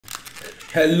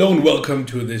Hello and welcome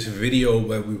to this video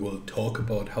where we will talk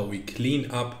about how we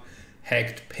clean up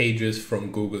hacked pages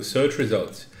from Google search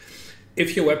results.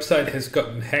 If your website has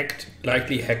gotten hacked,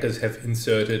 likely hackers have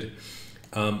inserted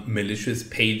malicious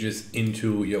pages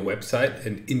into your website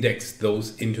and indexed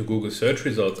those into Google search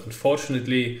results.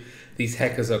 Unfortunately, these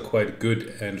hackers are quite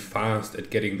good and fast at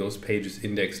getting those pages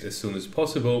indexed as soon as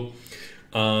possible,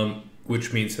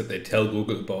 which means that they tell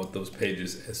Google about those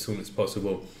pages as soon as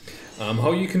possible.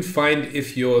 How you can find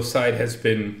if your site has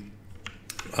been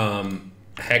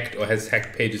hacked or has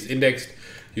hacked pages indexed,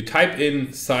 you type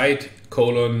in site :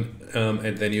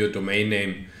 and then your domain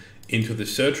name into the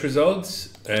search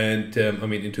results and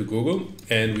into Google.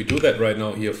 And we do that right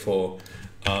now here for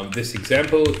this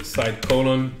example, site :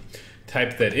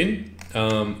 type that in.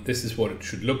 This is what it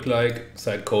should look like,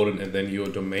 site : and then your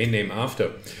domain name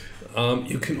after.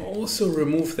 You can also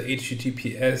remove the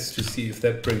HTTPS to see if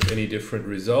that brings any different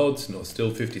results. No,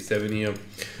 still 57 here.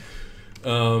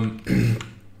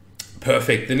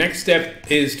 Perfect. The next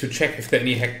step is to check if there are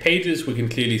any hacked pages. We can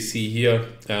clearly see here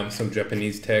some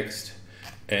Japanese text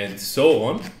and so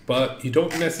on, but you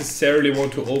don't necessarily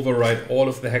want to overwrite all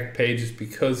of the hacked pages,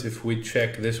 because if we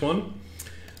check this one,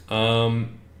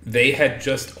 they had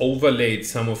just overlaid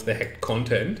some of the hacked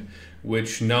content,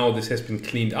 which now this has been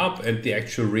cleaned up and the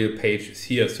actual real page is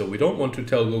here. So we don't want to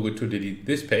tell Google to delete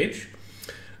this page.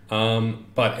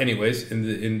 But anyways,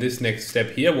 in this next step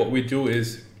here, what we do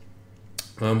is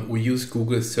we use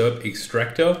Google SERP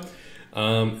Extractor.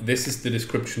 This is the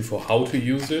description for how to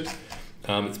use it.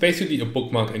 It's basically a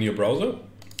bookmark in your browser.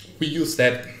 We use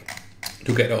that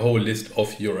to get a whole list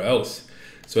of URLs.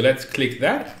 So let's click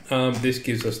that. This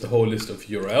gives us the whole list of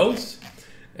URLs.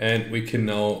 And we can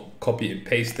now copy and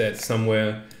paste that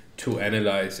somewhere to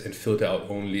analyze and filter out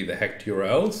only the hacked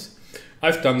URLs.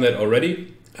 I've done that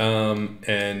already,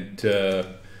 and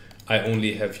I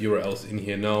only have URLs in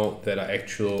here now that are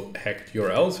actual hacked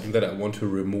URLs and that I want to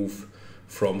remove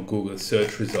from Google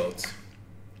search results.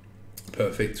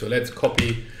 Perfect. So let's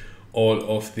copy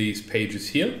all of these pages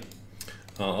here.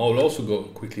 I'll also go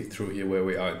quickly through here where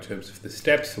we are in terms of the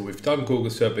steps. So we've done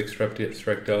Google SERP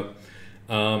Extractor.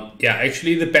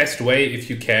 Actually the best way, if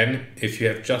you can, if you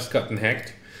have just gotten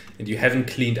hacked and you haven't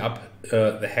cleaned up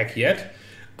the hack yet,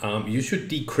 you should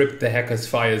decrypt the hacker's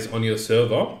files on your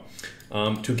server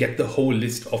to get the whole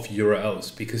list of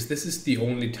URLs, because this is the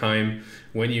only time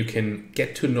when you can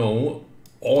get to know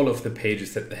all of the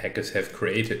pages that the hackers have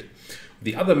created.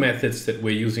 The other methods that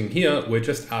we're using here, we're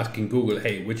just asking Google,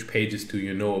 hey, which pages do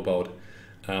you know about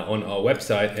on our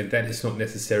website? And that is not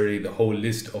necessarily the whole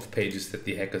list of pages that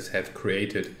the hackers have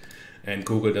created. And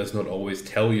Google does not always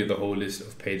tell you the whole list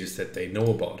of pages that they know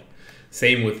about.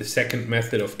 Same with the second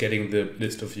method of getting the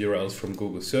list of URLs from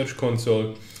Google Search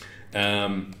Console.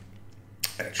 This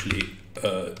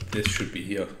should be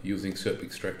here using SERP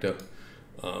Extractor.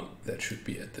 That should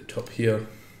be at the top here.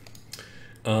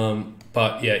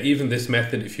 But yeah, even this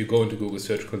method, if you go into Google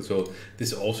Search Console,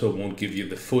 this also won't give you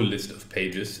the full list of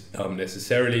pages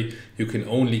necessarily. You can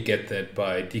only get that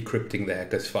by decrypting the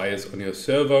hacker's files on your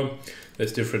server.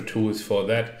 There's different tools for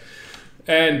that,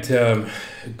 and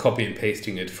copy and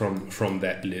pasting it from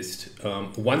that list.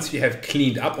 Once you have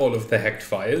cleaned up all of the hacked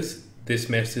files, this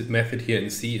method here in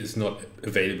C is not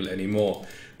available anymore.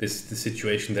 This is the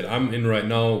situation that I'm in right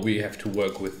now. We have to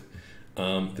work with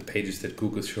the pages that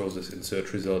Google shows us in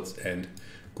search results and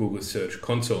Google Search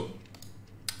Console.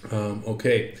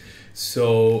 Okay,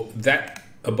 so that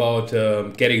about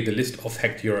getting the list of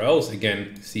hacked URLs.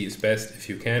 Again, C is best if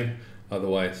you can,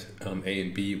 otherwise A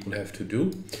and B will have to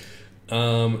do.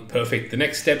 Perfect. The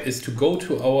next step is to go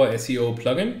to our SEO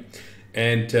plugin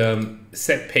and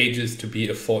set pages to be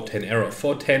a 410 error.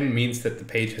 410 means that the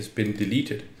page has been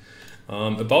deleted.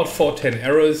 About 410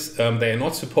 errors, they are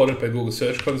not supported by Google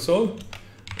Search Console.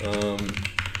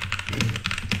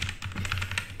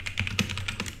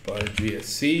 By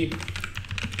GSC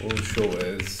will show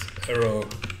as error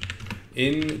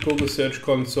in Google Search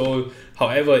Console.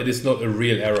 However, it is not a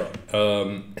real error.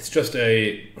 It's just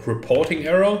a reporting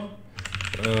error.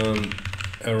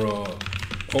 Error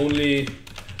only.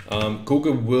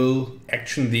 Google will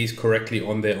action these correctly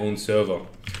on their own server.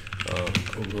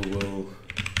 Google will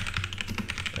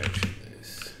action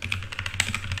this.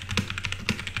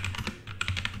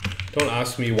 Don't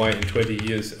ask me why in 20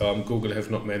 years Google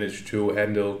have not managed to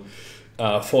handle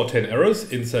 410 errors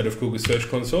inside of Google Search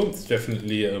Console. It's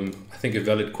definitely, I think, a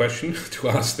valid question to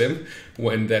ask them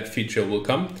when that feature will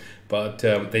come. But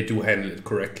they do handle it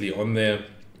correctly on their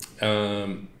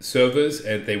servers,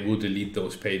 and they will delete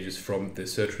those pages from the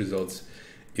search results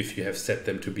if you have set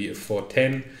them to be a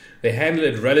 410. They handle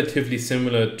it relatively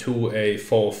similar to a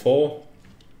 404,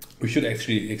 we should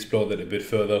actually explore that a bit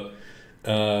further.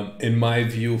 In my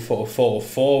view, for a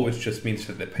 404, which just means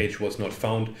that the page was not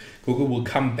found, Google will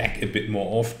come back a bit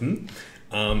more often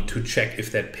to check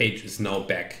if that page is now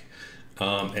back.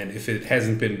 And if it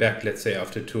hasn't been back, let's say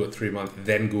after 2 or 3 months,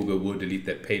 then Google will delete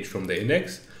that page from the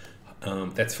index.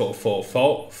 That's for a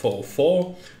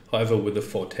 404. However, with the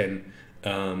 410,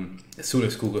 as soon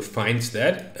as Google finds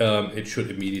that, it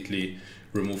should immediately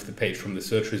remove the page from the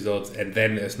search results, and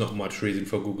then there's not much reason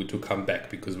for Google to come back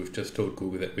because we've just told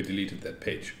Google that we deleted that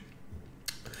page.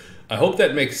 I hope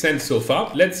that makes sense so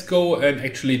far. Let's go and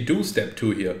actually do step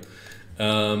 2 here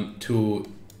to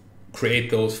create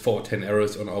those 410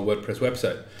 errors on our WordPress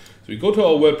website. So we go to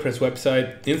our WordPress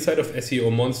website. Inside of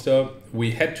SEO Monster,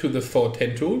 we head to the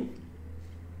 410 tool.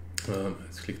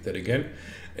 Let's click that again.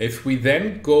 If we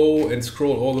then go and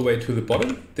scroll all the way to the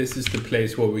bottom, this is the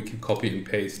place where we can copy and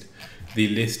paste the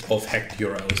list of hacked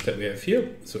URLs that we have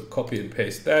here. So copy and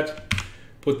paste that,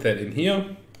 put that in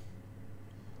here.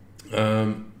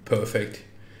 Perfect.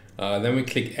 Then we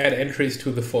click add entries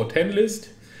to the 410 list,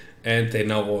 and they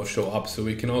now all show up. So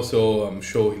we can also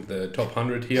show the top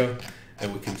 100 here,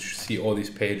 and we can see all these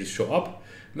pages show up.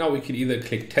 Now we can either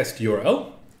click test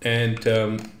URL, and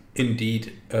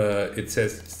indeed it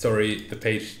says, sorry, the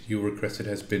page you requested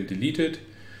has been deleted.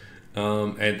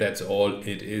 And that's all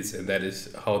it is, and that is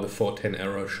how the 410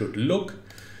 error should look.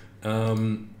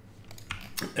 And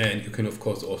you can of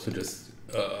course also just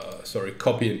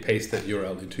copy and paste that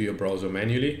URL into your browser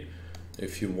manually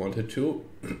if you wanted to.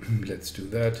 Let's do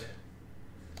that.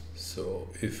 So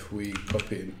if we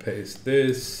copy and paste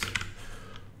this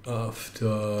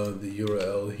after the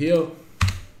URL here,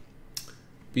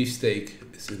 beefsteak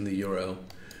is in the URL,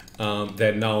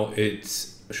 then now it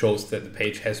shows that the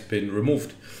page has been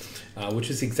removed. Which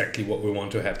is exactly what we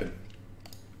want to happen.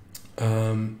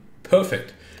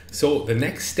 Perfect. So the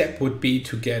next step would be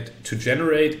to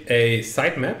generate a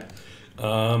sitemap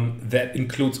that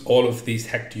includes all of these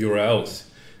hacked URLs.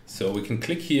 So we can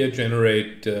click here,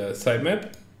 generate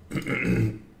sitemap,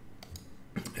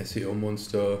 SEO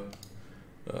Monster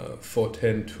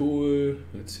 410 tool.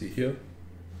 Let's see here.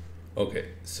 Okay,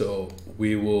 so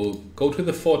we will go to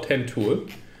the 410 tool,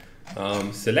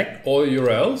 select all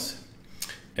URLs,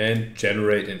 and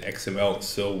generate an XML.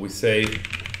 So we say,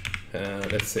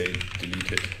 let's say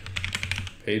deleted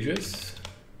pages,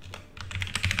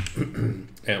 and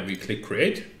we click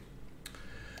create.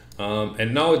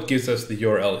 And now it gives us the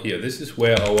URL here. This is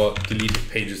where our deleted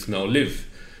pages now live.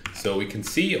 So we can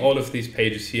see all of these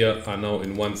pages here are now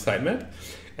in one sitemap,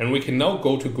 and we can now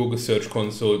go to Google Search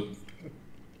Console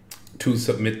to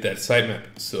submit that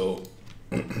sitemap. So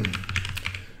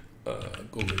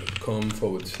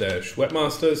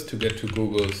google.com/webmasters to get to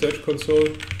Google Search Console.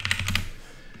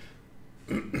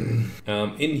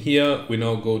 In here, we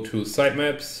now go to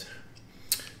sitemaps,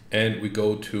 and we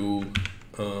go to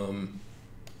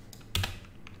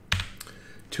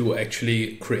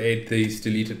actually create these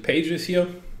deleted pages here.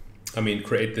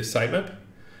 Create this sitemap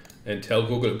and tell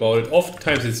Google about it.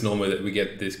 Oftentimes it's normal that we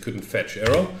get this couldn't fetch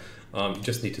error. You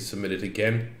just need to submit it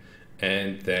again,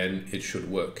 and then it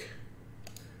should work.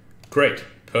 Great,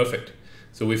 perfect.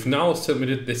 So we've now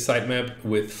submitted this sitemap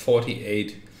with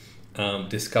 48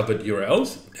 discovered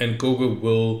URLs, and Google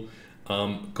will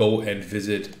go and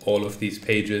visit all of these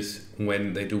pages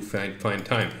when they do find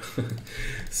time.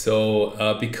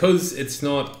 So because it's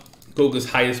not Google's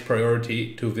highest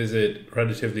priority to visit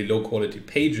relatively low quality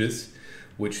pages,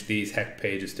 which these hacked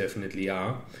pages definitely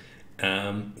are,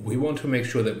 we want to make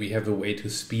sure that we have a way to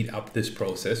speed up this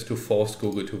process to force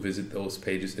Google to visit those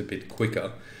pages a bit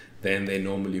quicker than they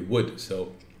normally would.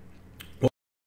 So